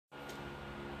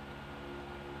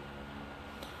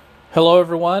Hello,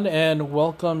 everyone, and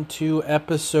welcome to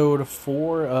episode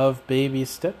 4 of Baby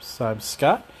Steps. I'm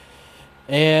Scott,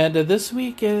 and this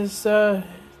week is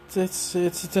it's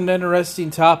an interesting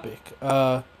topic.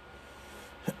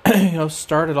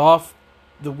 Started off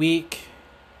the week,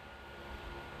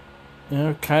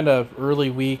 kind of early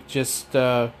week, just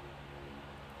doing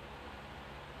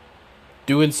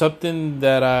something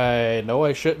that I know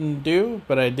I shouldn't do,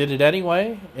 but I did it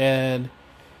anyway, and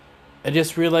I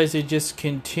just realized I just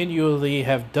continually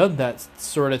have done that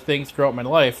sort of thing throughout my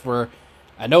life where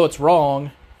I know it's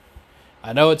wrong,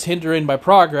 I know it's hindering my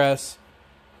progress,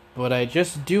 but I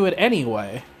just do it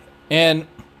anyway. And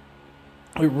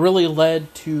it really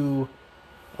led to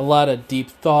a lot of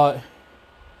deep thought,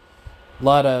 a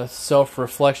lot of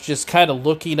self-reflection, just kind of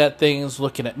looking at things,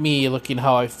 looking at me, looking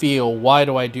how I feel, why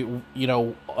do I do,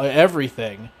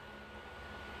 everything.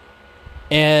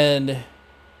 And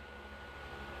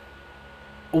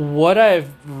what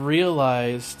I've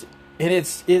realized, and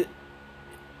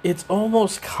it's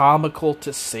almost comical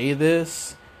to say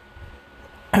this,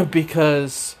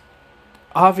 because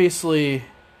obviously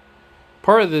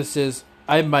part of this is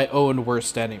I'm my own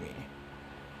worst enemy.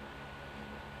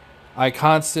 I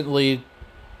constantly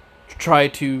try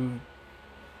to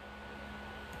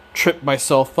trip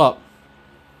myself up.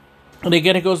 And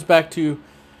again, it goes back to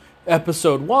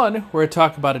episode 1, where I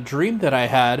talk about a dream that I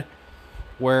had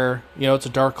where, it's a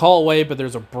dark hallway, but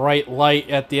there's a bright light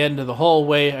at the end of the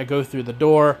hallway. I go through the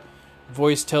door.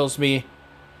 Voice tells me,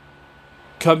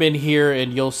 come in here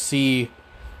and you'll see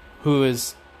who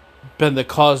has been the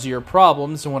cause of your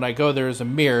problems. And when I go, there is a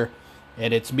mirror,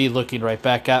 and it's me looking right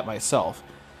back at myself.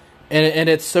 And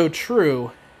it's so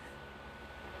true.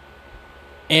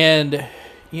 And,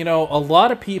 a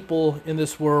lot of people in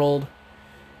this world,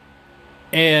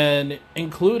 and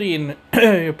including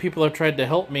people have tried to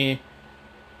help me,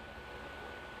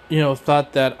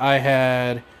 thought that I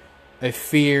had a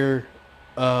fear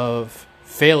of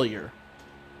failure.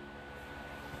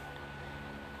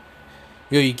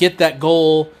 You get that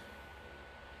goal,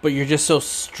 but you're just so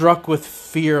struck with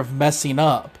fear of messing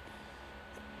up.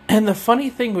 And the funny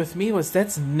thing with me was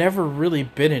that's never really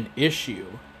been an issue.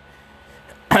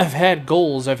 I've had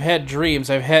goals, I've had dreams,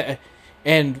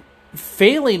 and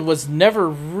failing was never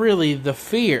really the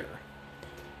fear.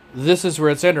 This is where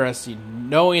it's interesting.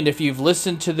 Knowing if you've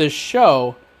listened to this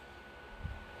show,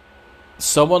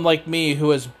 someone like me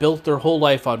who has built their whole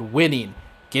life on winning,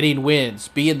 getting wins,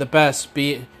 being the best,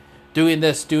 doing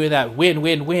this, doing that,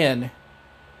 win,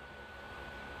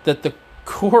 that the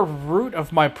core root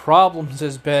of my problems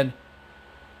has been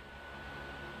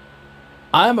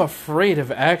I'm afraid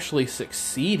of actually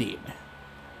succeeding.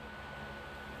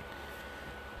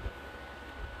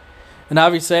 And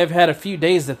obviously I've had a few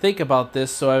days to think about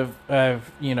this, so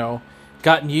I've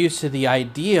gotten used to the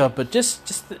idea, but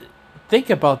just think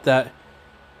about that.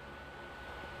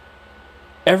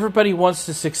 Everybody wants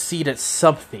to succeed at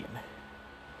something.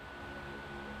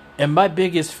 And my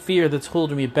biggest fear that's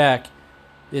holding me back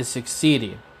is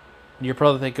succeeding. And you're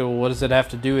probably thinking, well, what does it have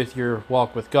to do with your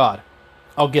walk with God?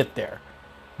 I'll get there.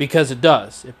 Because it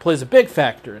does. It plays a big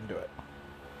factor into it.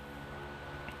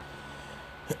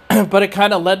 But it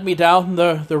kind of led me down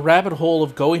the rabbit hole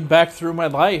of going back through my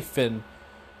life and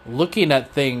looking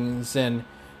at things. And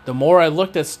the more I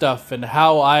looked at stuff and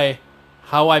how I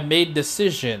made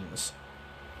decisions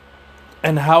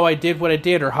and how I did what I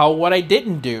did or what I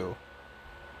didn't do.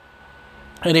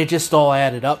 And it just all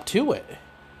added up to it.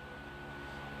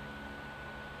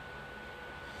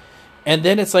 And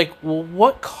then it's like, well,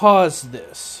 what caused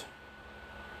this?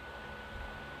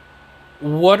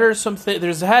 What are some things?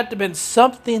 There's had to have been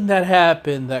something that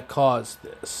happened that caused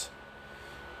this.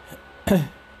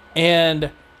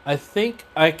 And I think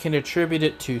I can attribute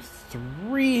it to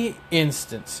 3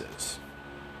 instances.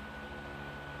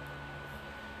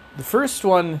 The first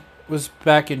one was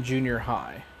back in junior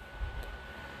high.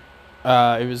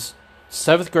 It was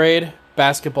 7th grade,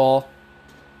 basketball.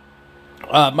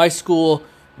 My school,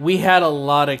 we had a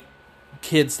lot of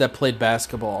kids that played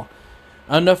basketball.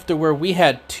 Enough to where we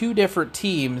had 2 different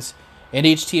teams, and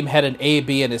each team had an A,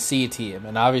 B, and a C team.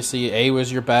 And obviously, A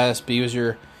was your best, B was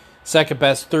your second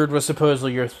best, third was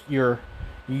supposedly your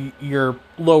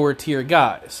lower tier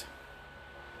guys.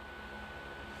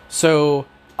 So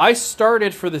I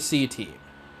started for the C team,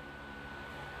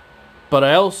 but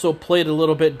I also played a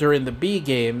little bit during the B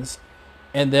games,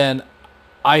 and then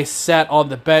I sat on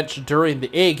the bench during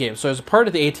the A game. So I was a part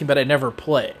of the A team, but I never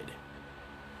played.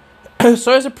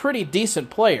 So I was a pretty decent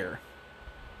player.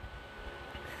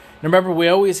 And remember, we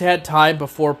always had time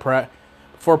before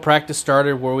practice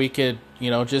started where we could,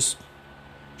 just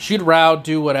shoot around,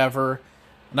 do whatever.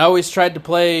 And I always tried to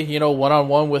play,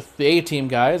 one-on-one with the A-team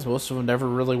guys. Most of them never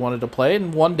really wanted to play.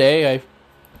 And one day I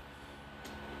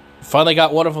finally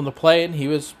got one of them to play, and he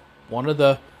was one of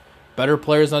the better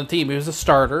players on the team. He was a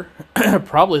starter.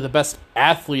 Probably the best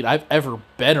athlete I've ever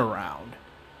been around.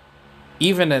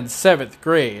 Even in 7th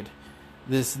grade,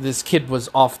 this kid was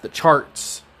off the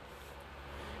charts.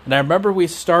 And I remember we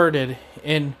started,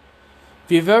 and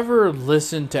if you've ever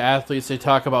listened to athletes, they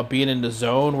talk about being in the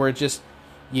zone where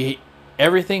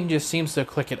everything just seems to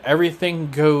click and everything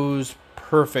goes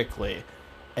perfectly.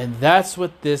 And that's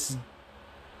what this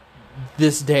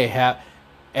day happened.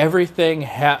 Everything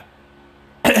happened.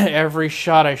 Every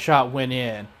shot I shot went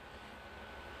in.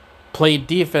 Played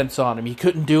defense on him. He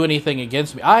couldn't do anything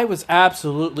against me. I was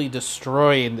absolutely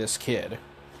destroying this kid.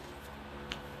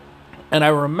 And I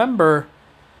remember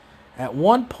at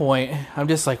one point, I'm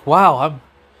just like, wow, I'm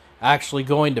actually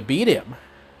going to beat him.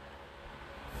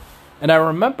 And I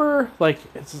remember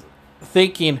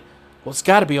thinking, well, it's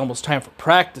got to be almost time for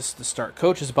practice to start.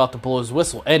 Coach is about to blow his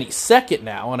whistle any second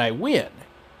now, and I win.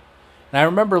 And I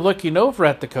remember looking over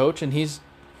at the coach, and he's,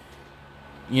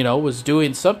 was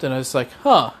doing something. I was like,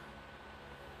 huh.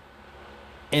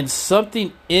 And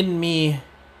something in me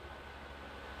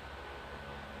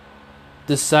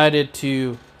decided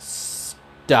to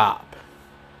stop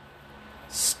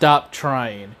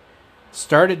trying,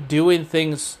 started doing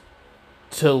things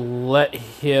to let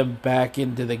him back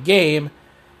into the game,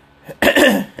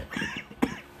 and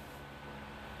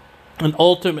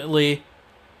ultimately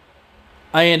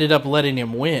I ended up letting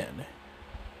him win.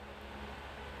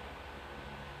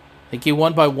 I think he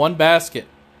won by 1 basket.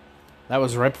 That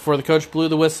was right before the coach blew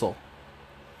the whistle.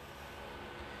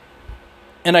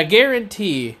 And I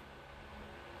guarantee,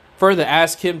 further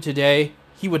ask him today,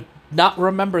 he would not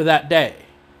remember that day.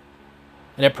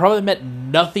 And it probably meant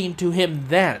nothing to him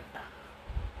then.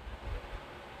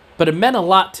 But it meant a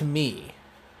lot to me.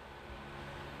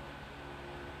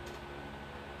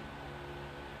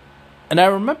 And I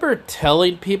remember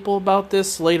telling people about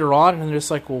this later on, and they're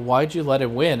just like, well, why'd you let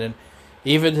him win? And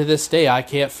even to this day, I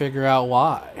can't figure out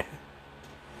why.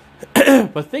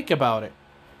 But think about it.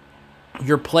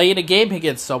 You're playing a game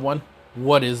against someone.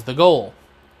 What is the goal?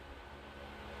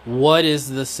 What is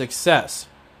the success?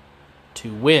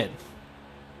 To win.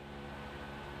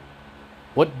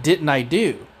 What didn't I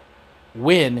do?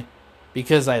 Win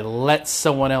because I let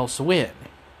someone else win.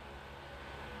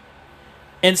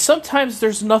 And sometimes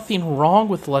there's nothing wrong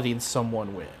with letting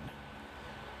someone win.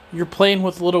 You're playing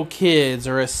with little kids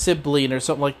or a sibling or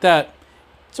something like that.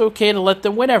 It's okay to let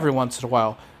them win every once in a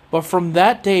while. But from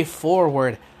that day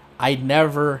forward, I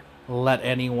never let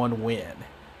anyone win.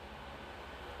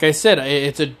 Like I said,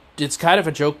 it's kind of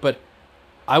a joke, but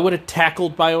I would have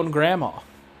tackled my own grandma.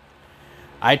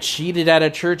 I cheated at a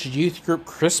church youth group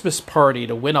Christmas party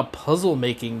to win a puzzle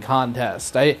making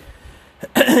contest. The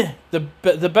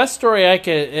best story I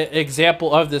could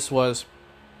example of this was,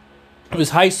 it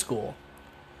was high school,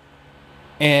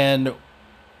 and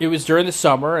it was during the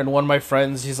summer, and one of my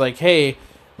friends, he's like, hey,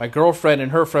 my girlfriend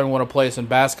and her friend want to play some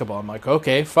basketball. I'm like,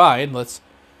 okay, fine, let's,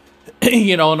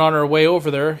 and on our way over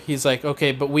there, he's like,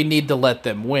 okay, but we need to let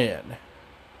them win.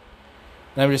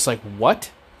 And I'm just like,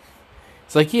 what?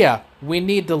 It's like, yeah, we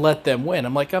need to let them win.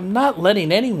 I'm like, I'm not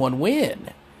letting anyone win.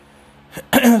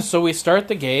 So we start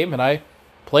the game, and I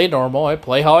play normal. I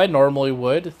play how I normally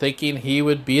would, thinking he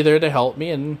would be there to help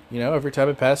me. And, every time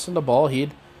I passed him the ball,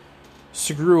 he'd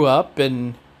screw up.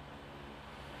 And,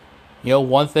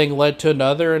 one thing led to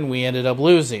another, and we ended up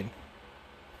losing.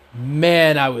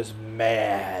 Man, I was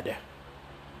mad.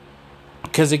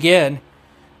 Because, again,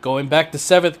 going back to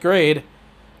 7th grade,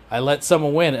 I let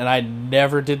someone win, and I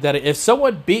never did that. If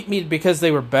someone beat me because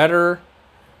they were better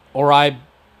or I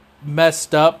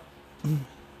messed up,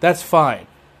 that's fine.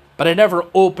 But I never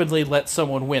openly let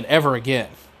someone win ever again.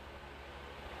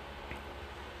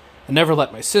 I never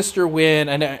let my sister win.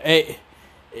 And it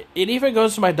even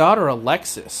goes to my daughter,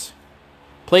 Alexis.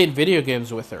 Playing video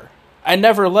games with her. I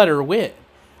never let her win.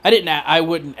 I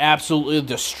wouldn't absolutely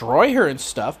destroy her and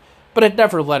stuff, but I'd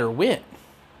never let her win.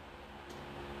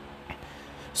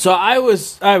 So I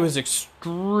was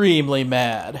extremely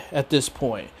mad at this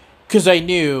point, because I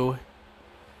knew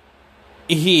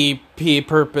he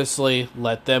purposely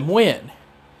let them win.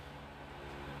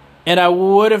 And I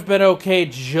would have been okay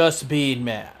just being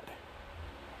mad.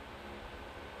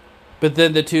 But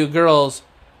then the two girls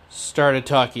started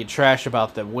talking trash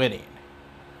about them winning.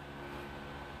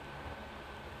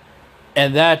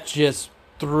 And that just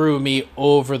threw me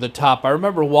over the top. I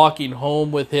remember walking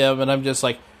home with him, and I'm just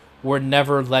like, we're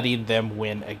never letting them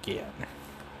win again.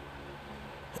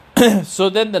 So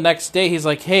then the next day, he's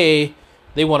like, hey,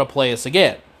 they want to play us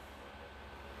again.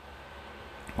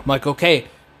 I'm like, okay,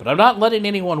 but I'm not letting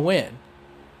anyone win. And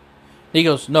he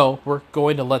goes, no, we're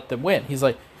going to let them win. He's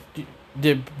like,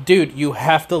 dude, you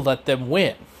have to let them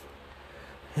win.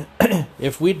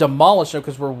 If we demolish them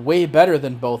because we're way better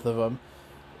than both of them,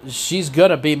 she's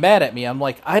going to be mad at me. I'm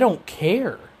like, I don't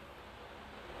care.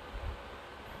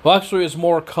 Well, actually, it was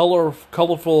more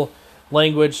colorful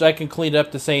language. I can clean it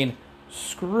up to saying,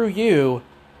 screw you,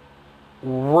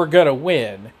 we're going to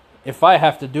win if I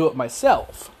have to do it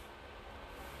myself.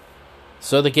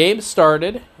 So the game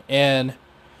started, and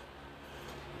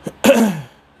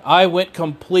I went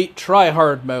complete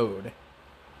try-hard mode.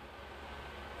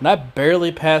 And I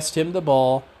barely passed him the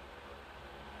ball.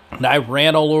 And I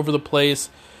ran all over the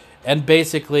place. And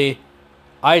basically,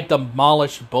 I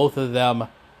demolished both of them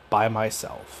by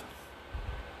myself.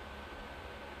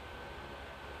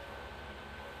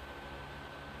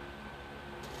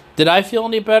 Did I feel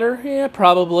any better? Yeah,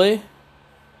 probably.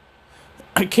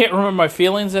 I can't remember my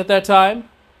feelings at that time.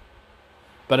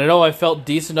 But I know I felt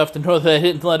decent enough to know that I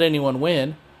didn't let anyone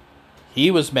win.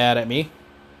 He was mad at me.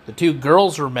 The two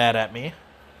girls were mad at me.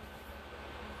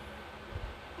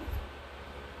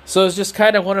 So it's just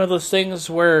kind of one of those things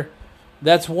where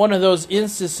that's one of those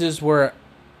instances where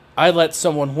I let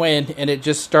someone win and it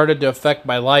just started to affect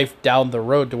my life down the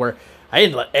road to where I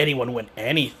didn't let anyone win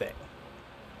anything.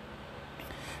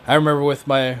 I remember with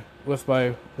my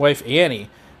wife Annie,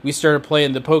 we started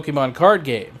playing the Pokemon card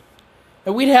game.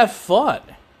 And we'd have fun.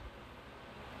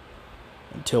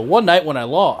 Until one night when I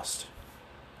lost.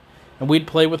 And we'd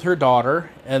play with her daughter,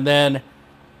 and then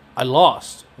I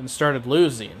lost and started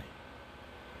losing.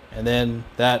 And then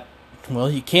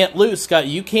you can't lose, Scott.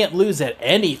 You can't lose at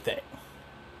anything.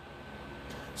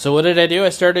 So what did I do? I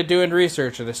started doing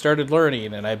research, and I started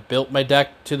learning, and I built my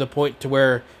deck to the point to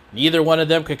where neither one of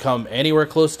them could come anywhere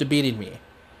close to beating me.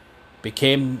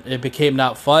 It became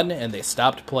not fun, and they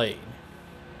stopped playing.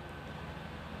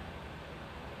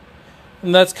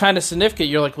 And that's kind of significant.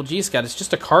 You're like, well, gee, Scott, it's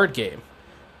just a card game.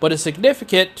 But it's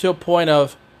significant to a point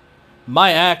of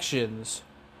my actions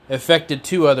affected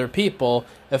two other people,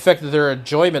 affected their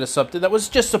enjoyment of something that was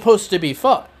just supposed to be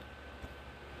fun.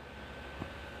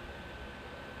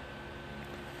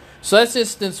 So that's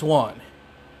instance one.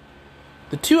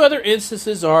 The two other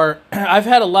instances are, I've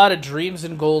had a lot of dreams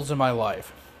and goals in my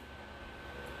life.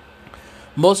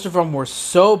 Most of them were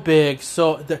so big,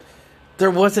 so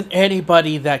there wasn't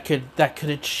anybody that could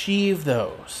achieve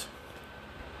those.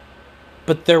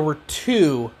 But there were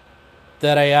two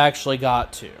that I actually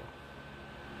got to.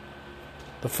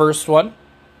 The first one,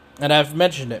 and I've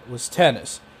mentioned it, was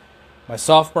tennis. My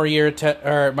sophomore year of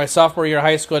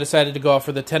high school, I decided to go out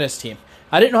for the tennis team.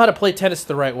 I didn't know how to play tennis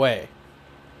the right way.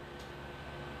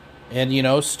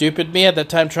 And, stupid me at that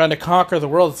time trying to conquer the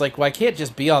world. It's like, well, I can't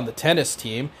just be on the tennis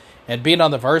team. And being on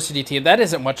the varsity team, that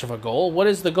isn't much of a goal. What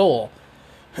is the goal?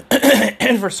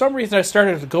 And for some reason, I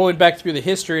started going back through the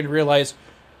history and realized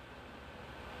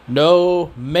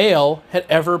no male had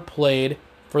ever played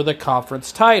for the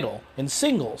conference title in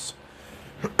singles.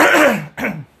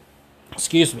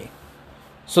 Excuse me.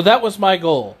 So that was my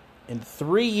goal. In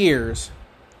 3 years,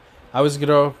 I was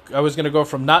gonna go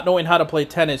from not knowing how to play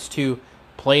tennis to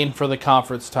playing for the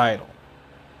conference title.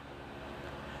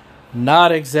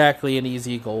 Not exactly an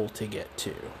easy goal to get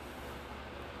to.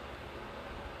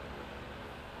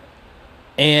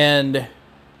 And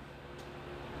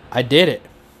I did it.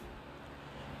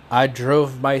 I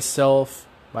drove myself,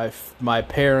 my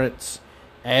parents,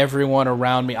 everyone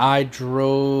around me. I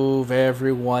drove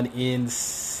everyone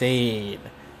insane.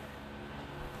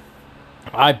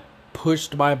 I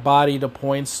pushed my body to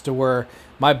points to where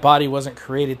my body wasn't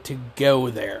created to go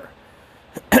there.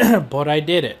 But I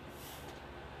did it.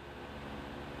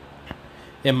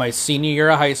 In my senior year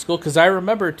of high school, because I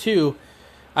remember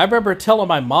telling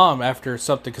my mom after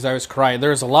something because I was crying.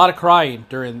 There was a lot of crying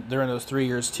during those 3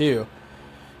 years too.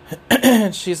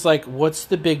 And she's like, what's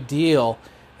the big deal?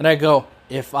 And I go,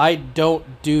 if I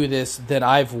don't do this, then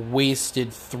I've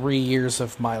wasted 3 years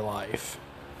of my life.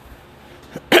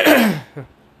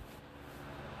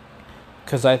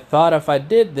 Because I thought if I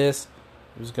did this,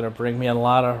 it was going to bring me a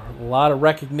lot of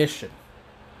recognition.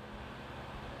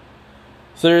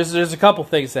 So there's a couple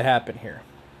things that happen here.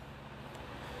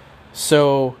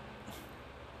 So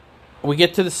we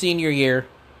get to the senior year.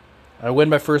 I win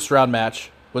my first round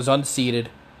match. Was unseeded.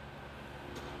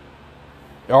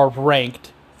 Or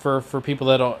ranked for people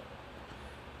that don't.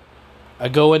 I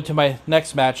go into my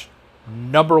next match,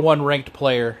 number 1 ranked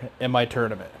player in my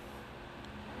tournament.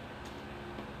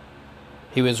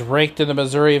 He was ranked in the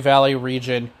Missouri Valley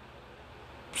region.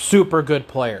 Super good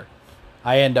player.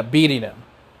 I end up beating him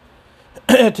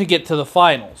to get to the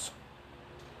finals.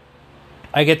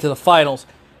 I get to the finals,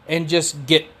 and just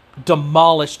get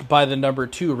demolished by the number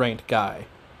 2 ranked guy,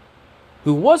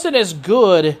 who wasn't as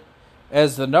good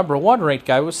as the number 1 ranked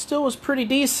guy, was pretty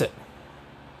decent.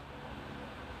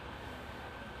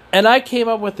 And I came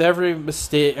up with every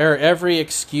mistake or every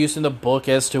excuse in the book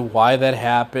as to why that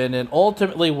happened, and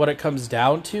ultimately what it comes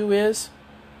down to is,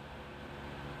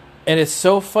 and it's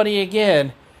so funny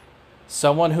again,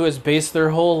 someone who has based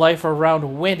their whole life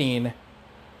around winning,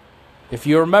 if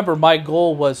you remember, my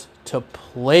goal was to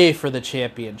play for the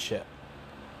championship.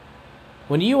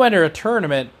 When you enter a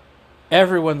tournament,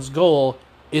 everyone's goal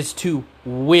is to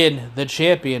win the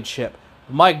championship.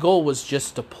 My goal was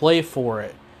just to play for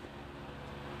it.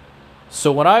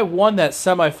 So when I won that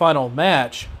semifinal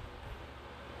match,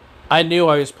 I knew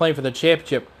I was playing for the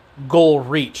championship. Goal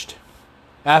reached.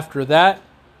 After that,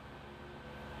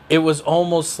 it was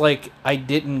almost like I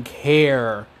didn't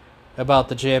care about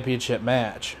the championship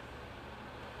match.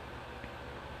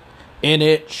 And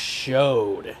it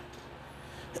showed.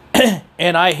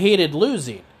 And I hated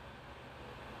losing.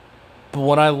 But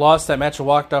when I lost that match and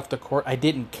walked off the court, I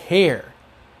didn't care.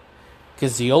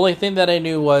 Because the only thing that I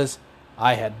knew was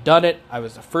I had done it. I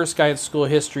was the first guy in school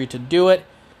history to do it.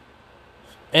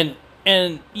 And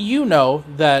you know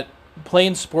that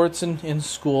playing sports in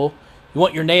school, you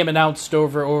want your name announced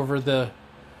during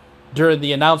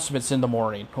the announcements in the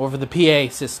morning, over the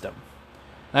PA system.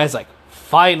 And I was like,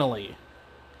 finally.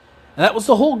 And that was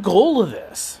the whole goal of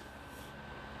this.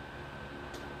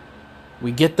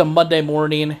 We get the Monday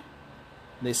morning.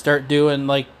 They start doing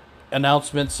like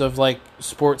announcements of like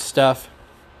sports stuff.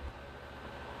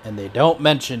 And they don't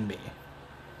mention me.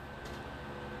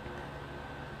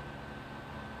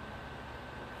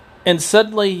 And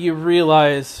suddenly you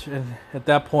realize at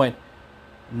that point,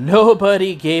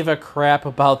 nobody gave a crap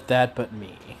about that but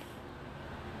me.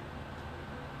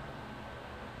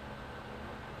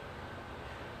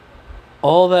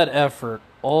 All that effort,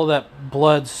 all that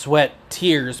blood, sweat,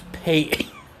 tears, pain,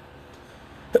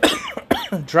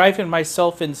 driving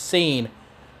myself insane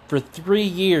for 3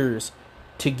 years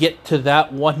to get to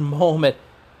that one moment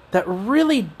that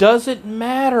really doesn't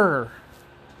matter.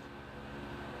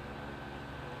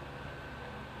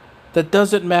 That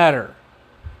doesn't matter.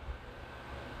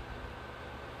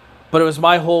 But it was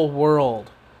my whole world,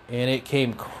 and it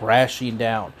came crashing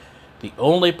down. The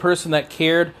only person that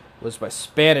cared was my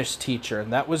Spanish teacher,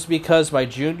 and that was because my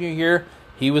junior year,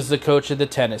 he was the coach of the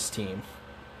tennis team.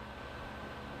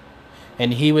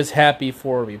 And he was happy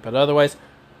for me, but otherwise,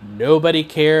 nobody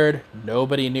cared,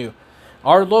 nobody knew.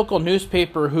 Our local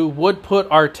newspaper, who would put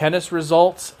our tennis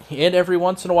results in every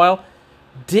once in a while,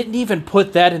 didn't even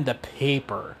put that in the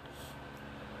paper.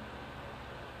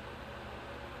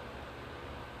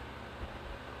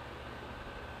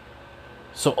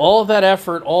 So all that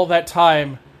effort, all that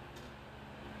time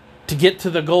to get to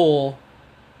the goal,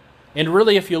 and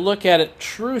really if you look at it,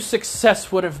 true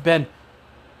success would have been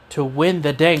to win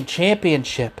the dang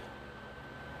championship.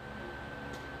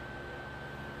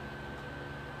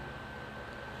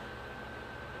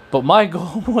 But my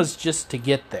goal was just to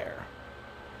get there.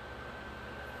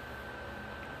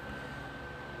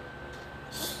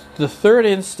 The third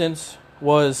instance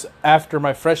was after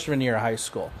my freshman year of high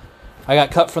school. I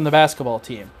got cut from the basketball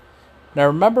team. Now, I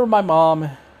remember my mom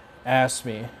asked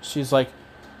me, she's like,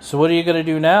 so what are you going to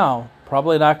do now?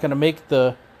 Probably not going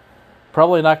to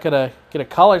get a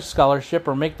college scholarship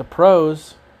or make the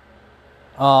pros.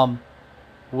 What are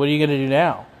you going to do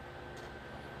now?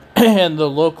 And the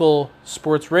local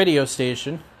sports radio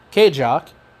station, KJOC,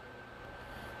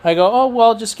 I go, oh,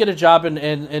 well, just get a job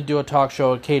and do a talk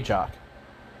show at KJOC.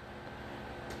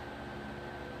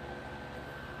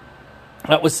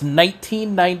 That was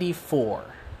 1994.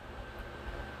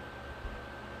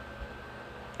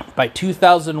 By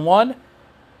 2001,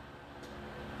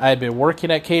 I had been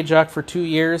working at KJOC for 2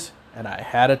 years, and I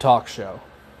had a talk show.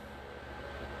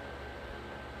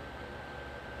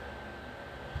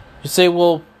 You say,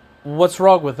 well, what's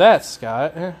wrong with that,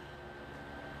 Scott?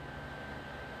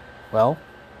 Well,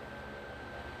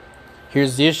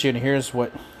 here's the issue, and here's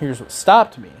what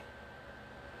stopped me.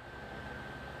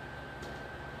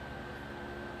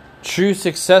 True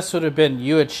success would have been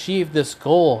you achieve this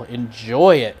goal,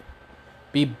 enjoy it,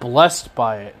 be blessed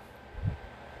by it.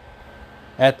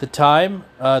 At the time,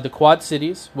 the Quad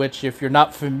Cities, which if you're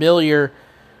not familiar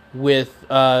with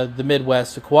the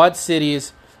Midwest, the Quad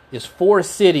Cities is 4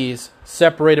 cities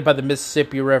separated by the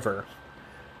Mississippi River.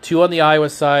 2 on the Iowa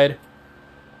side,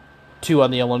 2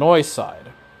 on the Illinois side.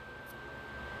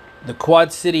 The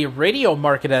Quad City radio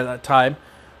market at that time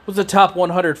was the top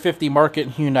 150 market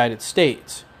in the United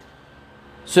States.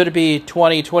 So to be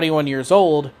 20, 21 years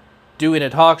old, doing a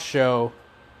talk show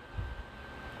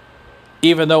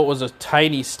even though it was a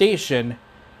tiny station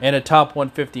in a top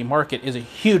 150 market, is a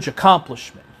huge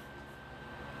accomplishment.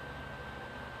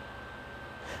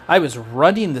 I was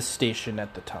running the station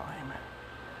at the time.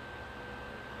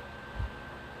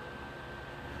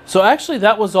 So actually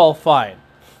that was all fine.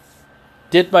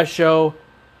 Did my show,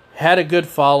 had a good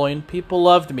following, people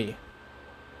loved me.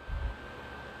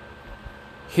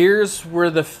 Here's where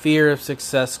the fear of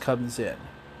success comes in.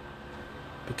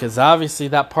 Because obviously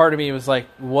that part of me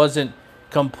wasn't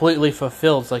completely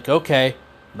fulfilled. It's like, okay,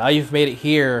 now you've made it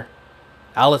here.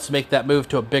 Now let's make that move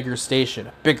to a bigger station,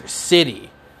 a bigger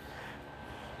city.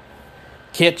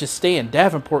 Can't just stay in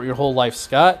Davenport your whole life,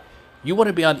 Scott. You want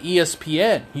to be on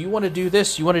ESPN. You want to do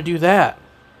this. You want to do that.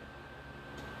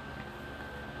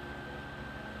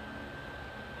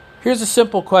 Here's a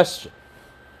simple question.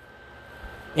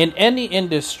 In any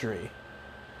industry,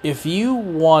 if you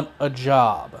want a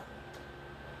job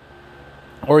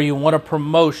or you want a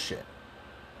promotion,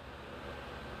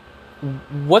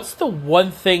 what's the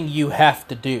one thing you have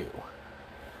to do?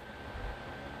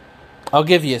 I'll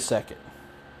give you a second.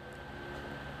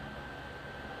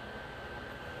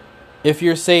 If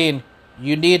you're saying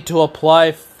you need to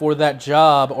apply for that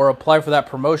job or apply for that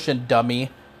promotion, dummy,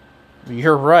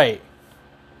 you're right.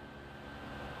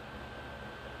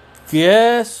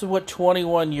 Guess what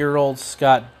 21-year-old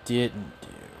Scott didn't do?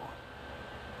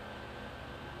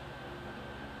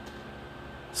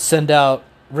 Send out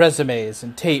resumes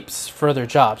and tapes for other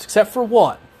jobs, except for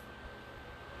one.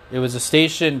 It was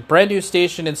a brand new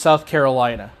station in South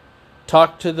Carolina.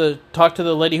 Talked to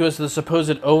the lady who was the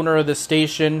supposed owner of the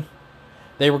station.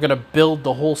 They were going to build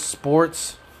the whole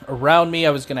sports around me. I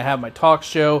was going to have my talk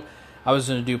show. I was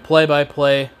going to do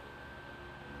play-by-play.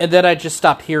 And then I just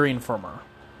stopped hearing from her.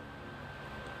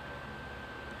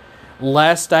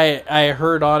 Last I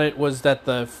heard on it was that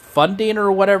the funding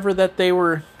or whatever that they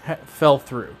were fell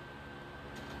through.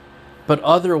 But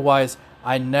otherwise,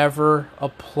 I never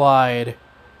applied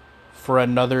for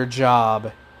another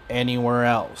job anywhere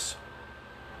else.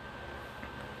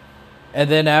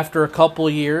 And then after a couple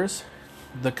years,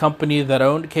 the company that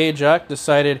owned KJOC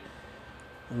decided,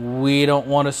 we don't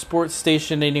want a sports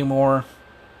station anymore.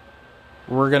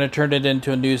 We're going to turn it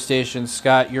into a news station.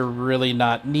 Scott, you're really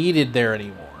not needed there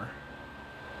anymore.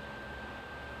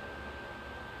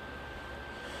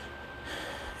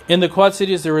 In the Quad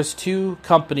Cities, there was 2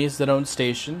 companies that owned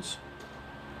stations.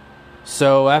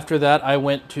 So after that, I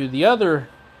went to the other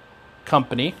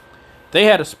company. They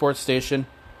had a sports station,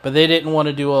 but they didn't want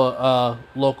to do a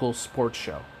local sports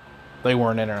show. They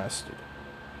weren't interested.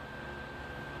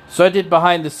 So I did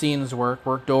behind-the-scenes work,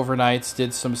 worked overnights,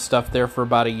 did some stuff there for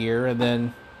about a year, and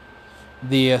then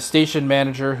the station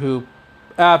manager, who,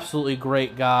 absolutely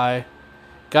great guy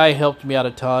helped me out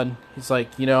a ton. He's like,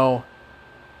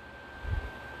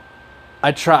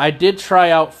 I did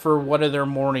try out for one of their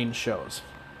morning shows.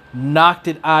 Knocked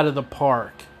it out of the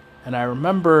park. And I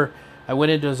remember I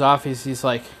went into his office, he's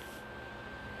like,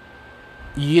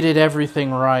 you did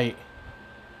everything right.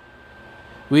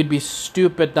 We'd be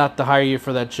stupid not to hire you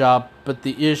for that job, but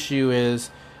the issue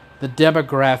is the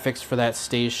demographics for that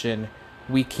station.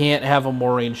 We can't have a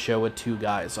morning show with 2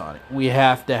 guys on it. We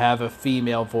have to have a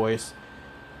female voice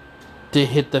to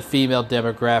hit the female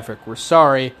demographic. We're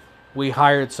sorry. We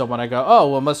hired someone. I go, oh,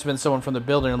 well, it must have been someone from the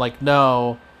building. I'm like,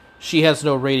 no, she has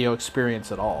no radio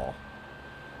experience at all.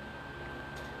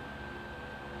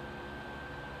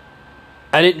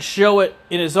 I didn't show it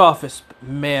in his office. But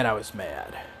man, I was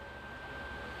mad.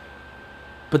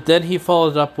 But then he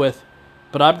followed up with,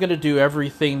 but I'm going to do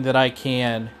everything that I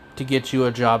can to get you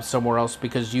a job somewhere else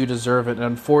because you deserve it. And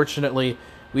unfortunately,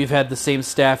 we've had the same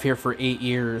staff here for 8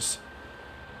 years.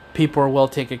 People are well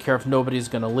taken care of. Nobody's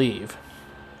going to leave.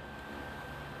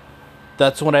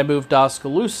 That's when I moved to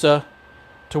Oskaloosa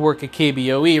to work at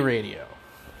KBOE radio.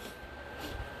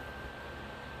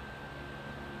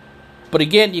 But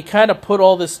again, you kind of put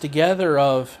all this together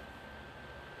of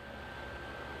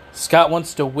Scott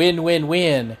wants to win, win,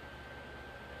 win.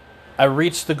 I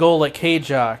reached the goal at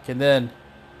KJOC, and then,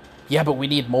 yeah, but we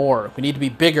need more. We need to be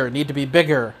bigger, need to be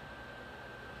bigger.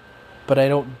 But I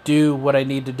don't do what I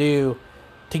need to do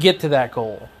to get to that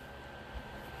goal.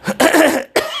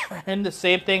 And the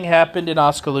same thing happened in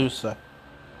Oskaloosa.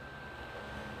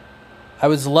 I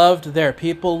was loved there.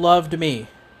 People loved me.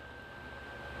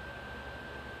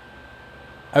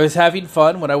 I was having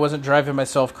fun when I wasn't driving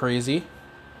myself crazy.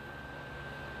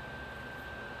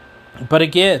 But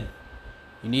again,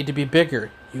 you need to be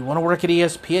bigger. You want to work at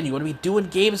ESPN. You want to be doing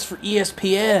games for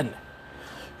ESPN.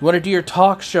 You want to do your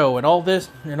talk show and all this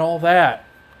and all that.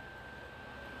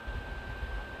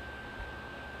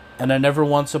 And I never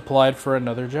once applied for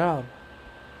another job.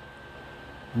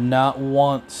 Not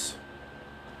once.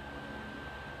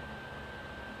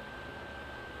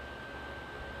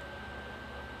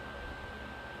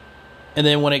 And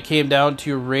then when it came down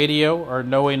to radio or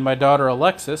knowing my daughter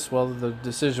Alexis, well, the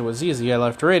decision was easy. I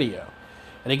left radio.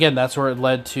 And again, that's where it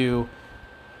led to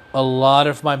a lot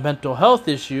of my mental health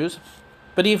issues.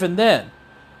 But even then,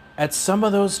 at some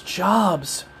of those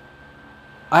jobs,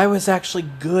 I was actually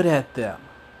good at them.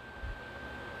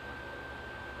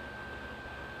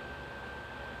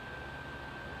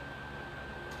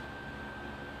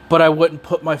 But I wouldn't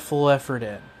put my full effort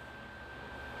in.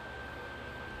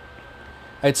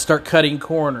 I'd start cutting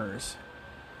corners.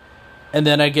 And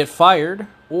then I'd get fired,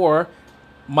 or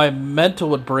my mental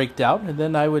would break down, and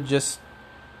then I would just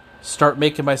start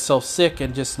making myself sick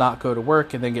and just not go to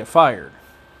work and then get fired.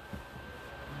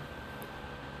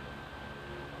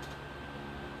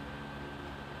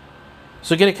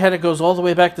 So again, it kind of goes all the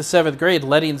way back to 7th grade,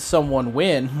 letting someone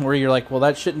win, where you're like, well,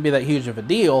 that shouldn't be that huge of a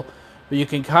deal, but you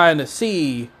can kind of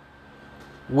see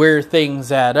where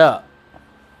things add up.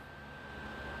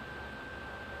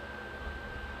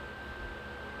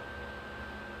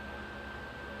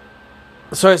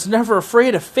 So I was never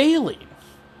afraid of failing.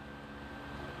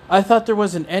 I thought there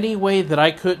wasn't any way that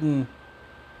I couldn't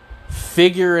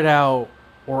figure it out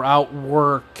or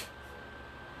outwork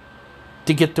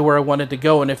to get to where I wanted to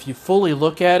go. And if you fully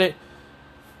look at it,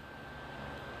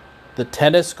 the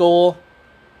tennis goal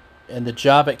and the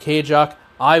job at KJOC,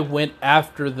 I went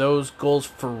after those goals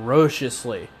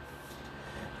ferociously.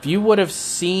 If you would have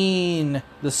seen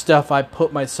the stuff I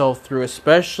put myself through,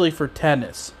 especially for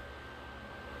tennis,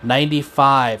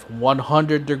 95,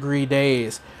 100 degree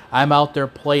days, I'm out there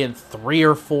playing 3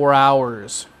 or 4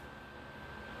 hours.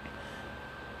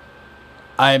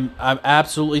 I'm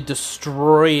absolutely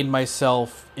destroying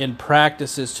myself in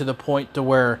practices to the point to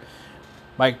where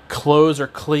my clothes are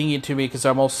clinging to me because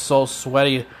I'm almost so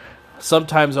sweaty.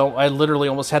 Sometimes I literally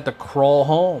almost had to crawl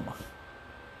home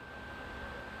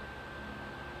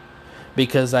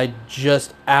because I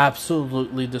just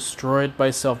absolutely destroyed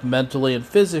myself mentally and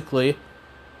physically.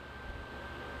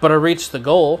 But I reached the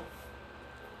goal,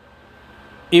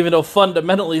 even though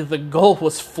fundamentally the goal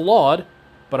was flawed,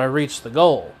 but I reached the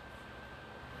goal.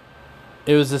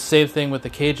 It was the same thing with the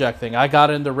KJAC thing. I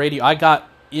got into radio. I got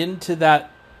into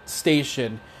that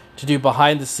station to do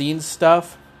behind-the-scenes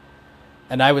stuff,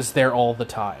 and I was there all the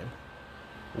time.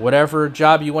 Whatever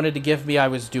job you wanted to give me, I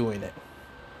was doing it.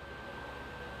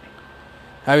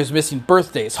 I was missing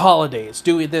birthdays, holidays,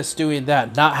 doing this, doing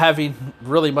that, not having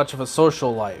really much of a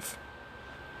social life.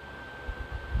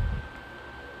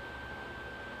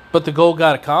 But the goal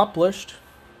got accomplished.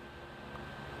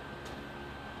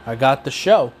 I got the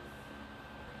show.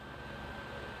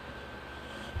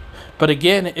 But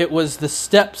again, it was the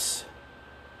steps.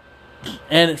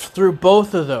 And through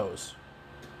both of those,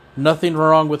 nothing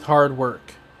wrong with hard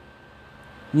work.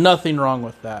 Nothing wrong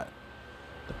with that.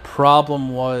 The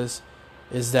problem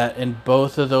is that in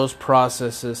both of those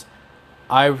processes,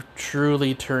 I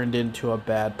truly turned into a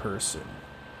bad person.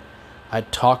 I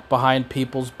talked behind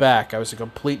people's back. I was a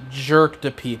complete jerk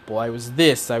to people. I was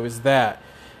this, I was that.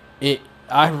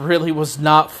 I really was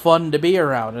not fun to be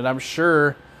around. And I'm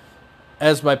sure,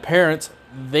 as my parents,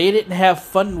 they didn't have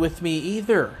fun with me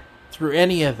either through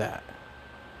any of that.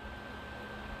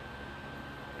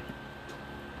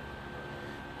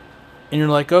 And you're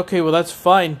like, okay, well that's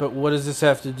fine, but what does this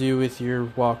have to do with your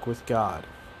walk with God?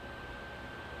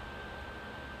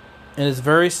 And it's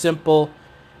very simple.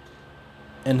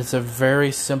 And it's a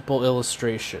very simple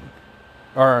illustration.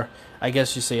 Or, I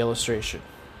guess you say illustration.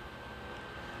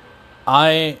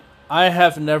 I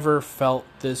have never felt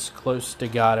this close to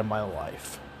God in my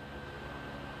life.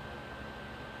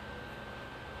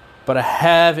 But I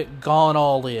haven't gone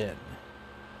all in.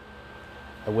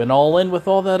 I went all in with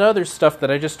all that other stuff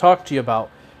that I just talked to you about.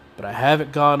 But I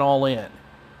haven't gone all in.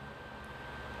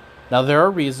 Now, there are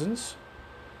reasons.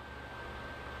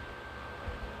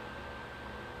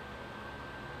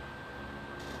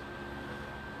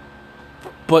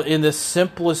 But in the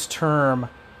simplest term,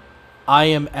 I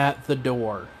am at the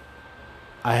door.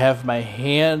 I have my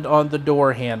hand on the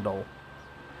door handle.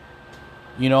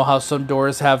 You know how some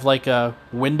doors have like a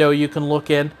window you can look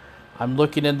in? I'm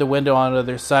looking in the window on the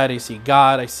other side. I see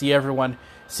God. I see everyone.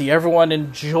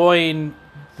 Enjoying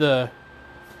the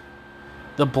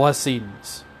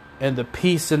blessings and the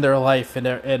peace in their life and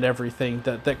everything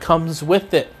that comes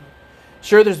with it.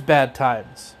 Sure, there's bad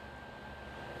times.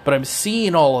 But I'm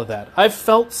seeing all of that. I've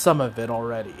felt some of it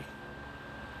already.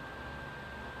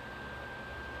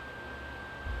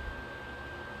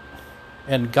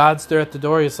 And God's there at the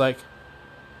door. He's like,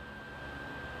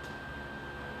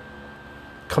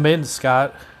 come in,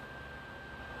 Scott.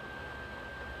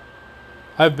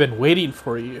 I've been waiting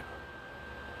for you.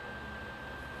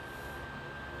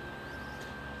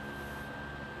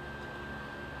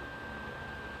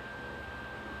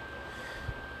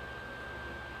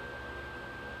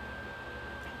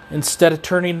 Instead of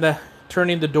turning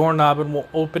the doorknob and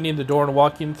opening the door and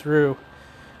walking through,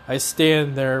 I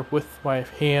stand there with my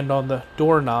hand on the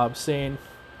doorknob saying,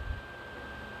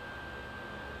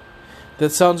 "That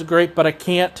sounds great, but I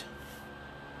can't.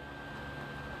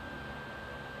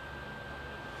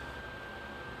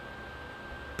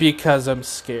 Because I'm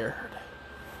scared."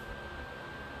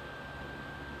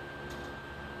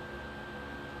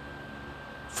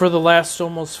 For the last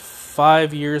almost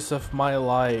 5 years of my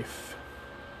life,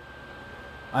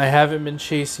 I haven't been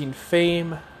chasing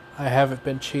fame. I haven't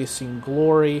been chasing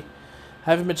glory.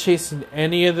 I haven't been chasing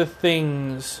any of the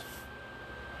things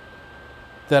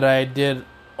that I did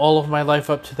all of my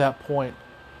life up to that point.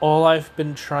 All I've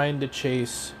been trying to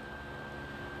chase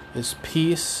is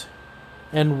peace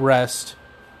and rest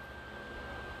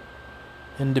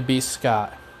and to be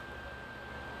Scott.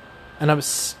 And I'm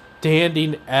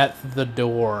standing at the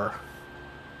door.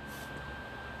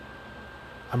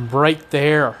 I'm right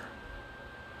there.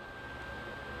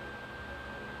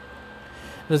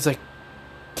 And it's like,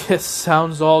 this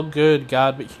sounds all good,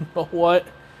 God, but you know what?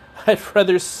 I'd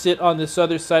rather sit on this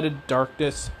other side of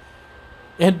darkness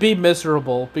and be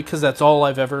miserable, because that's all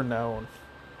I've ever known.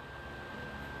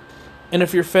 And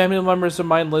if your family members of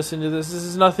mine listen to this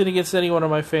is nothing against anyone in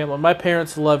my family. My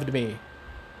parents loved me.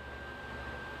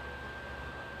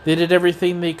 They did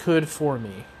everything they could for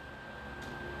me.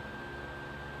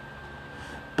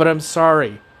 But I'm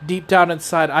sorry. Deep down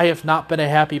inside, I have not been a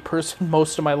happy person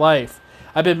most of my life.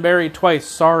 I've been married twice.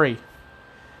 Sorry.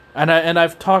 And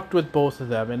I've talked with both of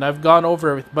them, and I've gone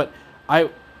over everything, but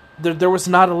there was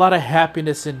not a lot of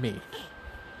happiness in me.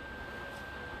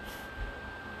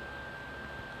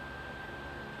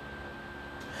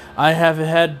 I have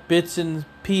had bits and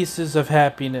pieces of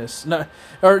happiness. Not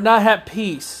have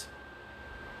peace.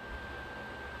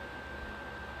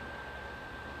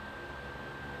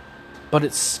 But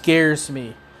it scares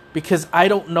me, because I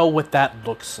don't know what that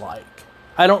looks like.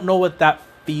 I don't know what that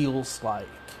feels like.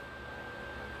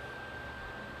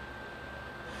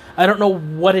 I don't know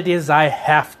what it is I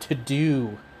have to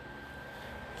do.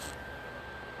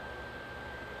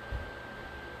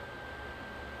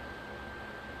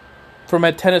 For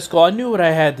my tennis school, I knew what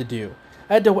I had to do.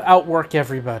 I had to outwork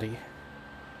everybody.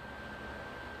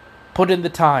 Put in the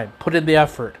time. Put in the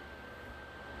effort.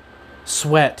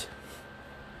 Sweat.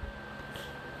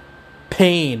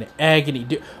 Pain. Agony.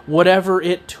 Whatever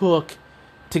it took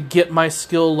to get my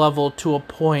skill level to a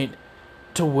point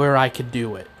to where I could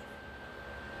do it.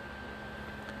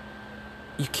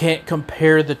 You can't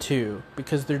compare the two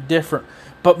because they're different.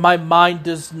 But my mind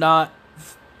does not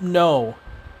know.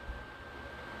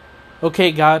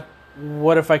 Okay, God,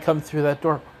 what if I come through that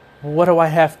door? What do I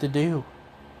have to do?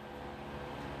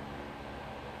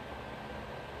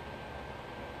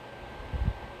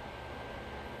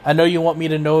 I know you want me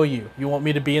to know you. You want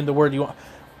me to be in the Word.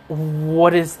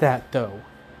 What is that, though?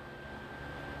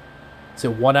 Is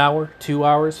it 1 hour, 2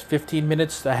 hours, 15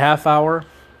 minutes, a half hour?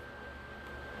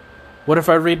 What if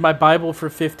I read my Bible for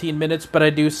 15 minutes, but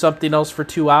I do something else for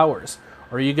 2 hours?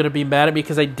 Are you going to be mad at me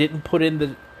because I didn't put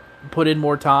in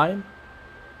more time?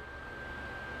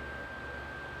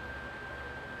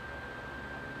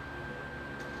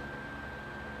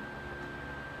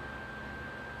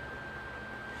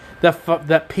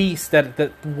 That peace,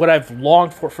 that what I've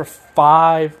longed for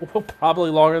probably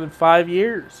longer than 5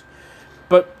 years.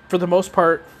 But for the most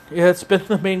part, it's been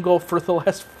the main goal for the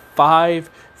last 5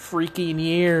 freaking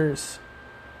years.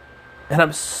 And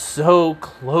I'm so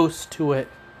close to it.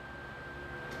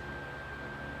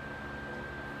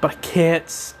 But I can't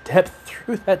step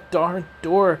through that darn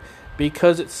door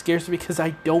because it scares me, because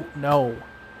I don't know.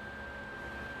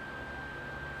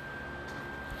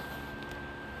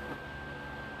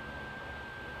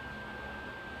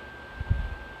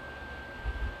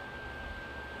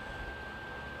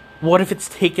 What if it's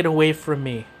taken away from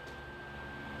me?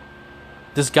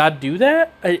 Does God do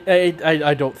that?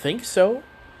 I don't think so.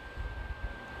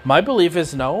 My belief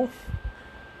is no.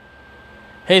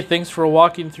 Hey, thanks for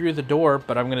walking through the door,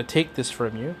 but I'm going to take this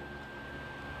from you.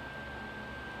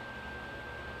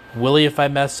 Will he if I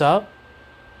mess up?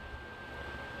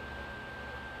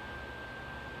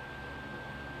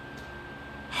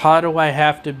 How do I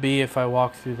have to be if I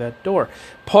walk through that door?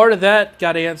 Part of that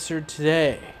got answered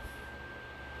today.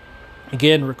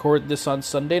 Again, record this on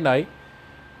Sunday night.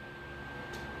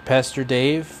 Pastor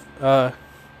Dave,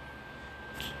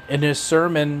 in his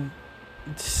sermon,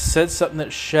 said something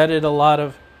that shedded a lot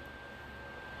of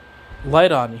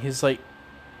light on me. He's like,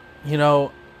 You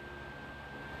know,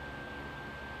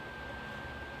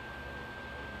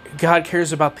 God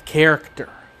cares about the character.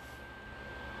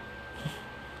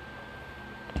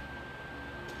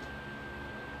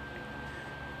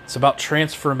 It's about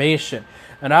transformation.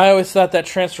 And I always thought that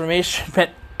transformation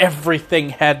meant everything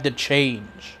had to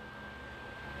change.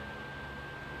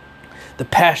 The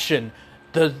passion,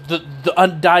 the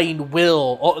undying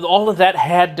will, all of that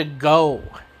had to go.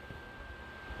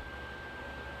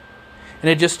 And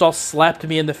it just all slapped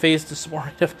me in the face this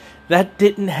morning. That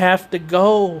didn't have to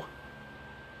go.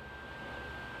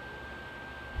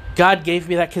 God gave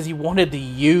me that because He wanted to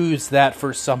use that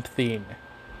for something.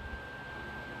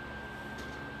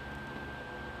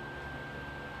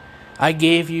 I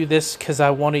gave you this because I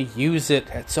want to use it.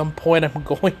 At some point, I'm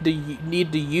going to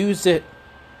need to use it.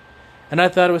 And I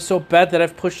thought it was so bad that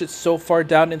I've pushed it so far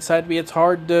down inside me, it's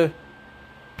hard to...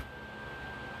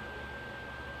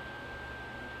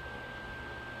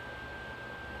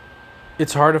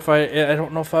 It's hard if I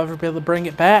don't know if I'll ever be able to bring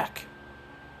it back.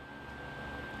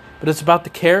 But it's about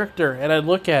the character, and I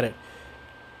look at it.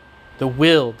 The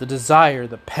will, the desire,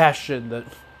 the passion,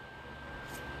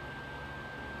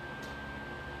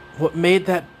 what made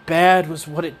that bad was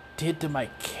what it did to my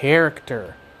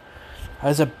character. I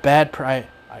was a bad I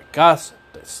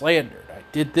gossiped, I slandered, I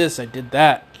did this, I did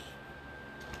that.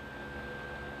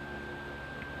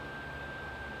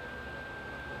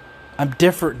 I'm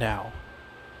different now.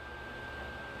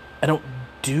 I don't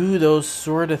do those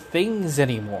sort of things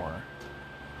anymore.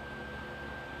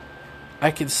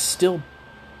 I can still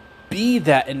be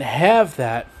that and have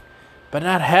that, but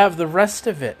not have the rest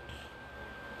of it.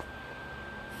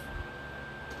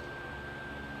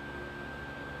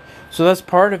 So that's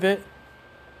part of it.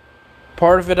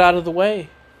 Part of it out of the way.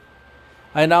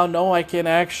 I now know I can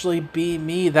actually be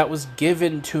me. That was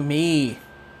given to me.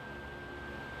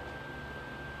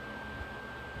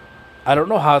 I don't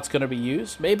know how it's going to be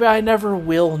used. Maybe I never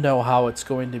will know how it's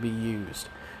going to be used.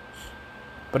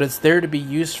 But it's there to be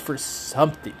used for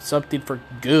something. Something for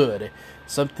good.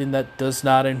 Something that does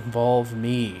not involve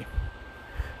me.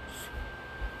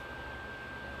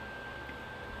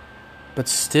 But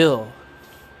still,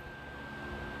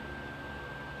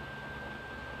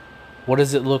 what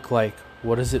does it look like?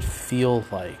 What does it feel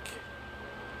like?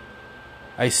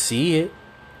 I see it.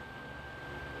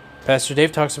 Pastor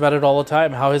Dave talks about it all the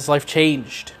time, how his life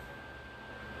changed.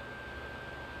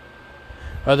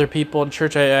 Other people in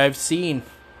church I've seen.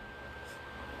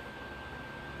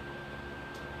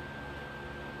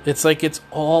 It's like it's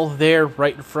all there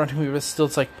right in front of me, but still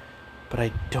it's like, but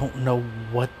I don't know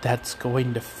what that's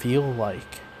going to feel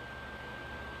like.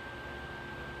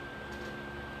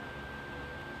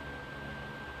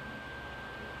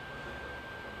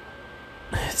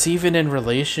 It's even in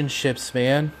relationships,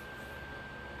 man.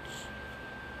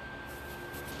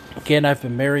 Again, I've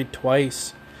been married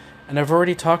twice, and I've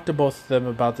already talked to both of them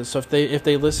about this. So if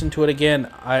they listen to it again,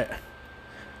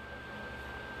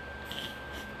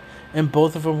 and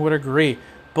both of them would agree.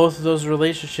 Both of those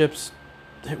relationships,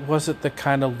 it wasn't the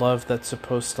kind of love that's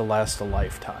supposed to last a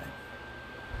lifetime.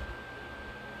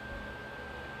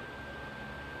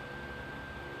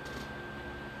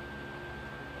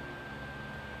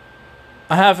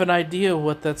 I have an idea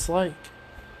what that's like.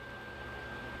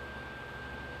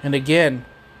 And again,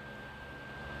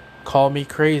 call me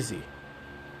crazy,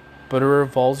 but it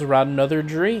revolves around another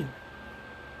dream.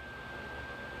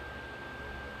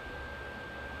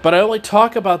 But I only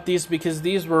talk about these because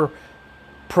these were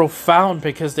profound,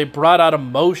 because they brought out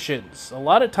emotions. A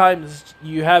lot of times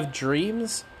you have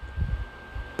dreams,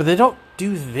 but they don't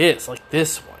do this, like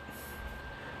this one.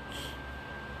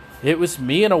 It was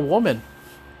me and a woman.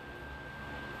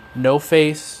 No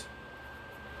face,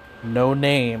 no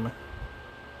name.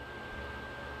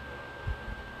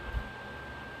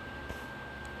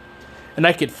 And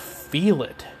I could feel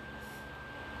it.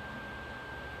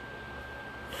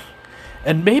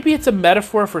 And maybe it's a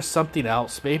metaphor for something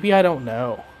else. Maybe I don't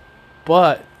know.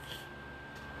 But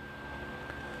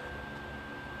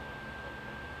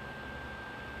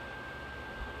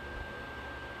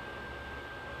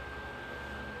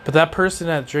that person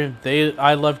in that dream,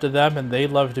 I loved them and they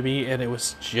loved me, and it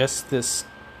was just this.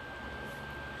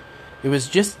 It was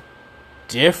just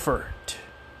different.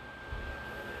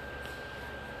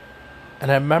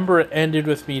 And I remember it ended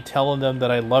with me telling them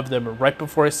that I loved them, and right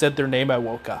before I said their name, I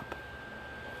woke up.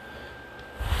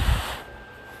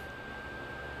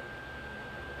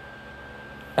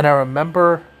 And I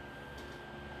remember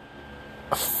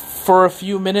for a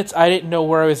few minutes, I didn't know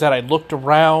where I was at. I looked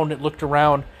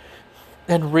around,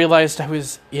 and realized I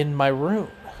was in my room.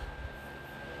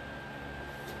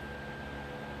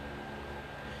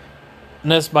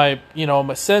 And as my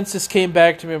senses came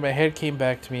back to me, my head came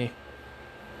back to me,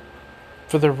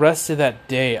 for the rest of that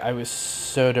day, I was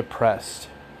so depressed.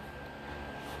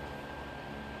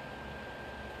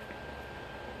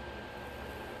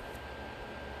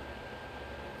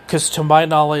 Because to my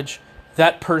knowledge,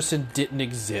 that person didn't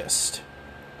exist.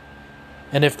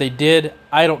 And if they did,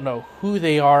 I don't know who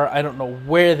they are. I don't know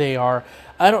where they are.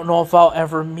 I don't know if I'll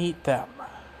ever meet them.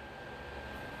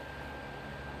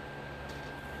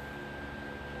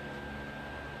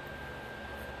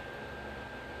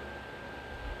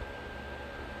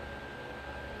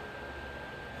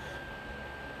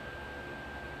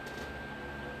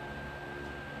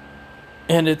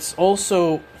 And it's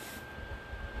also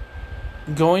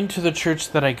going to the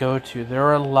church that I go to. There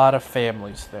are a lot of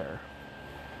families there.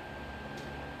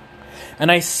 And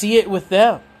I see it with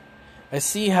them. I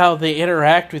see how they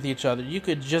interact with each other. You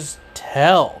could just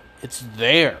tell it's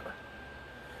there.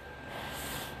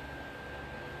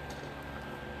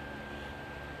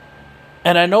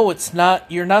 And I know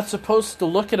you're not supposed to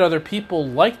look at other people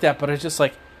like that, but it's just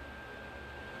like,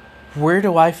 where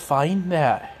do I find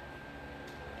that?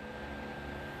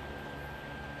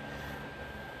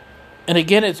 And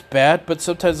again, it's bad, but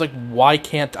sometimes, like, why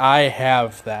can't I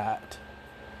have that?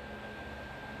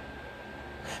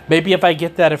 Maybe if I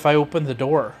get that, if I open the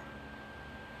door.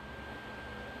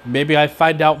 Maybe I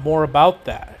find out more about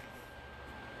that.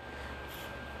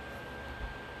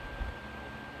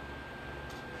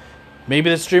 Maybe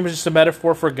this dream is just a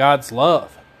metaphor for God's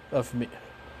love of me.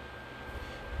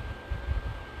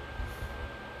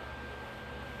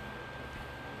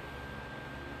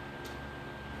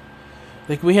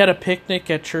 Like, we had a picnic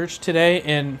at church today,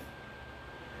 and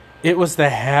it was the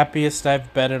happiest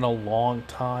I've been in a long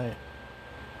time.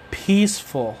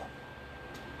 Peaceful.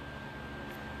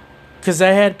 Because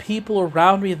I had people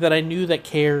around me that I knew that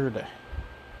cared.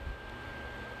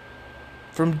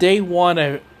 From day one,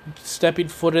 I stepping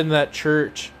foot in that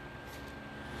church.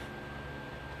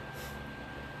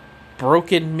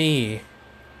 Broken me.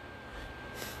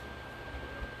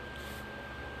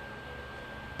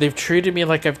 They've treated me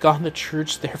like I've gone to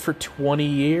church there for 20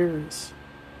 years.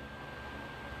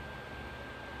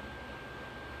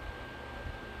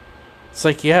 It's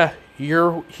like, yeah,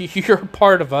 you're a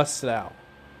part of us now.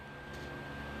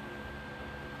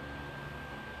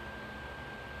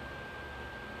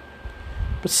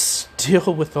 But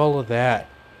still, with all of that,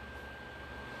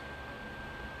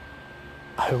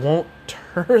 I won't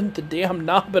turn the damn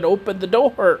knob and open the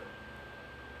door.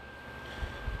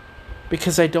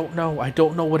 Because I don't know. I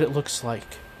don't know what it looks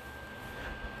like.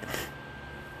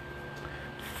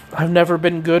 I've never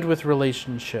been good with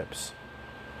relationships.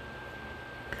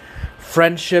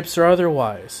 Friendships or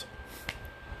otherwise.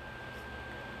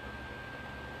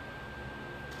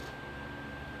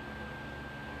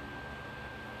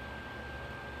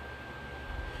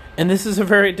 And this is a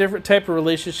very different type of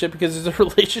relationship because it's a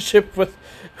relationship with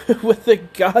the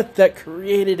God that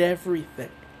created everything.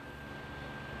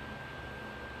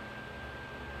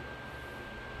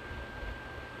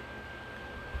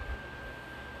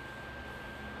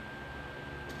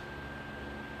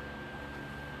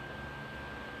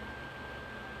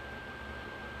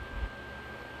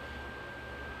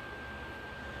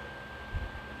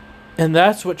 And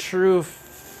that's what true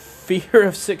fear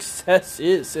of success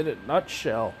is in a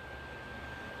nutshell.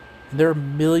 And there are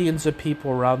millions of people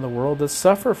around the world that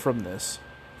suffer from this.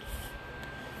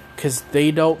 Because they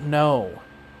don't know.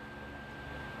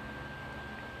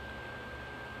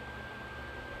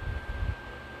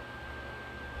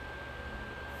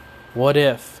 What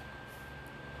if?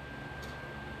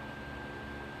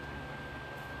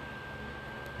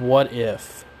 What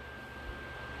if?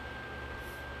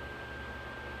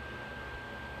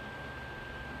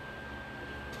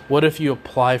 What if you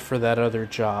apply for that other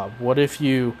job? What if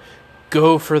you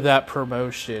go for that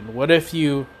promotion? What if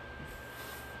you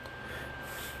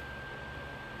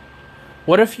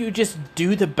just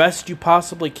do the best you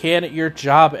possibly can at your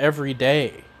job every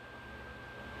day?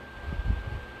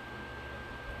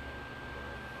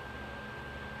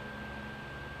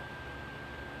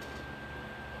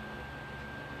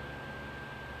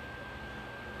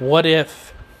 What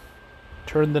if?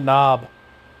 Turn the knob.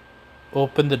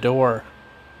 Open the door.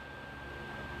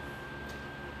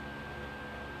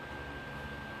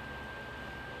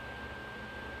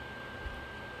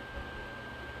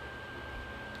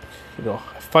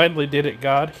 I finally did it,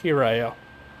 God. Here I am.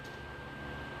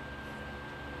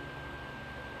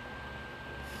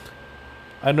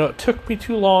 I know it took me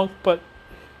too long, but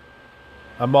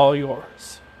I'm all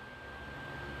yours.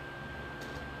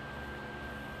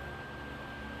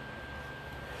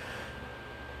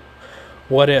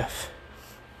 What if?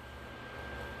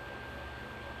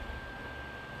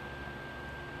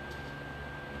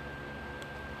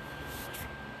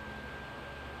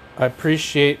 I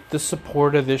appreciate the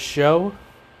support of this show.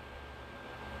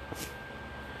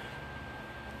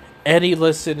 Any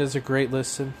listen is a great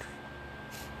listen.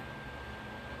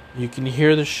 You can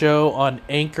hear the show on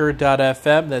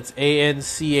anchor.fm. That's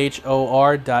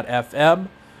ANCHOR.fm.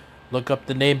 Look up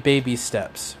the name Baby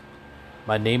Steps.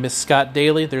 My name is Scott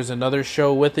Daly. There's another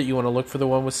show with it. You want to look for the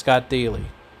one with Scott Daly.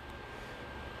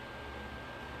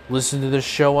 Listen to this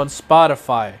show on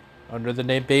Spotify under the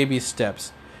name Baby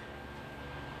Steps.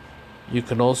 You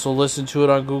can also listen to it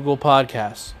on Google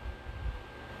Podcasts.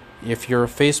 If you're a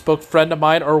Facebook friend of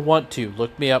mine or want to,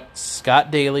 look me up,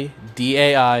 Scott Daly,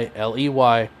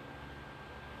 Dailey.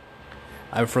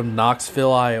 I'm from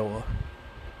Knoxville, Iowa.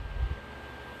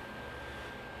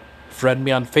 Friend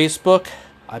me on Facebook.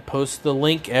 I post the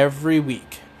link every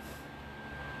week.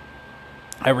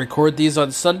 I record these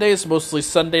on Sundays, mostly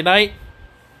Sunday night,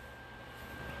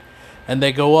 and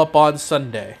they go up on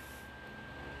Sunday.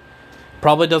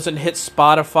 Probably doesn't hit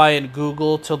Spotify and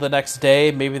Google till the next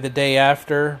day, maybe the day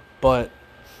after, but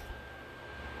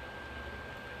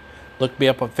look me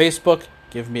up on Facebook,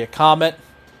 give me a comment,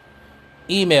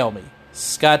 email me,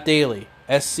 Scott Daly,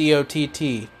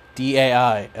 SCOTTDAILEY,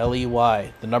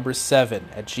 the number 7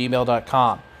 at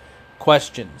gmail.com.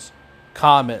 Questions,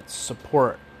 comments,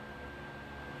 support,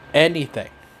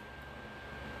 anything.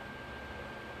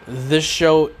 This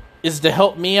show is to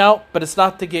help me out, but it's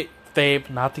not to get fame,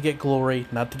 not to get glory,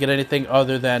 not to get anything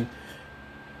other than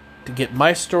to get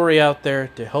my story out there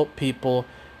to help people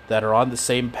that are on the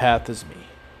same path as me.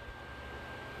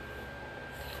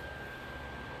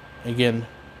 Again,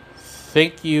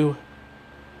 thank you.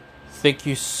 Thank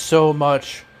you so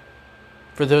much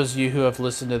for those of you who have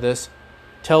listened to this.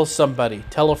 Tell somebody,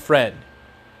 tell a friend.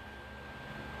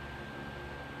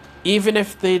 Even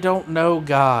if they don't know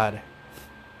God,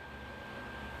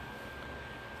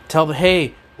 tell them,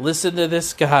 hey, listen to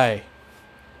this guy.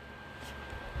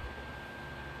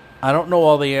 I don't know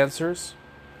all the answers.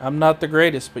 I'm not the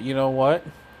greatest, but you know what?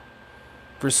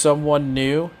 For someone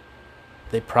new,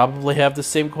 they probably have the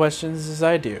same questions as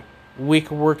I do. We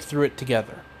can work through it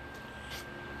together.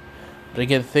 But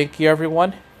again, thank you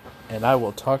everyone, and I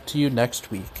will talk to you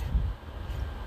next week.